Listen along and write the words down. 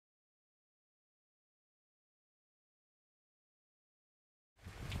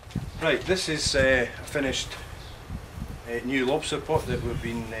Right, this is a finished new lobster pot that we've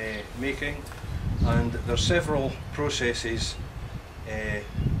been making, and there's several processes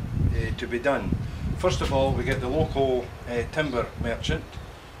to be done. First of all, we get the local timber merchant.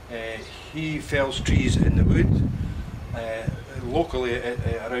 He fells trees in the wood locally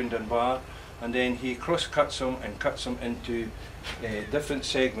around Dunbar, and then he cross-cuts them and cuts them into different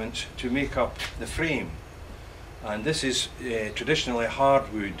segments to make up the frame. And this is traditionally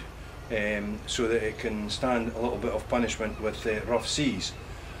hardwood, so that it can stand a little bit of punishment with rough seas.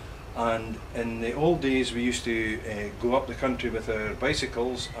 And in the old days we used to go up the country with our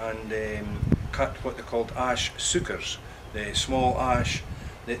bicycles and cut what they called ash sookers, the small ash.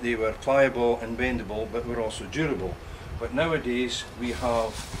 That they were pliable and bendable, but were also durable. But nowadays we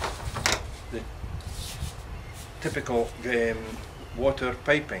have the typical water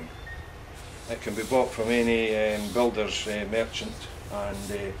piping that can be bought from any builder's merchant,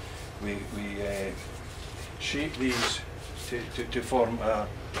 and we shape these to form a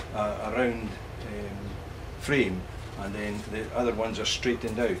round frame, and then the other ones are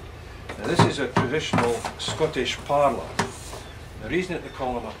straightened out. Now this is a traditional Scottish parlour. The reason that they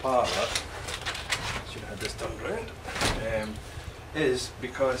call them a parlour, I should have had this turned round, is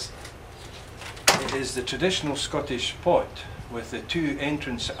because it is the traditional Scottish pot with the two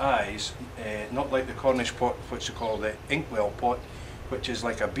entrance eyes, not like the Cornish pot, which they call the inkwell pot, which is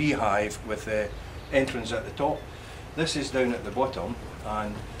like a beehive with the entrance at the top. This is down at the bottom,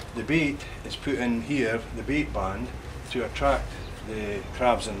 and the bait is put in here, the bait band, to attract the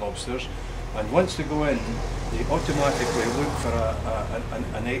crabs and lobsters. And once they go in, they automatically look for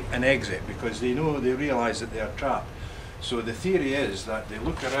an exit, because they realise that they are trapped. So the theory is that they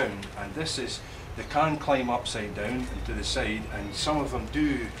look around, and they can climb upside down and to the side, and some of them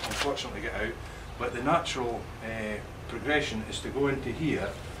do unfortunately get out, but the natural progression is to go into here,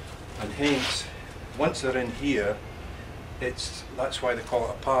 and hence once they're in here, that's why they call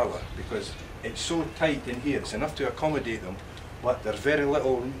it a parlour, because it's so tight in here, it's enough to accommodate them, but there's very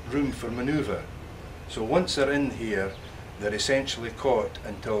little room for manoeuvre. So once they're in here, they're essentially caught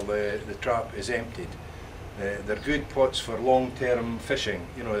until the trap is emptied. They're good pots for long-term fishing.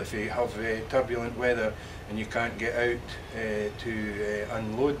 You know, if you have turbulent weather and you can't get out to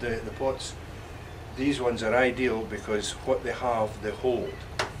unload the pots, these ones are ideal because what they have, they hold.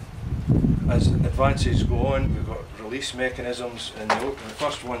 As advances go on, we've got release mechanisms, and the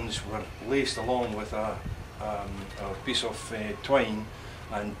first ones were laced along with a piece of twine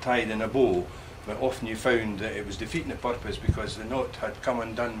and tied in a bow, but often you found that it was defeating the purpose because the knot had come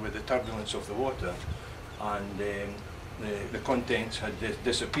undone with the turbulence of the water, and the contents had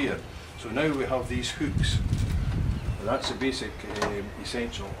disappeared. So now we have these hooks. That's the basic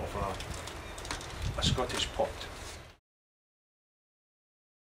essential of a Scottish pot.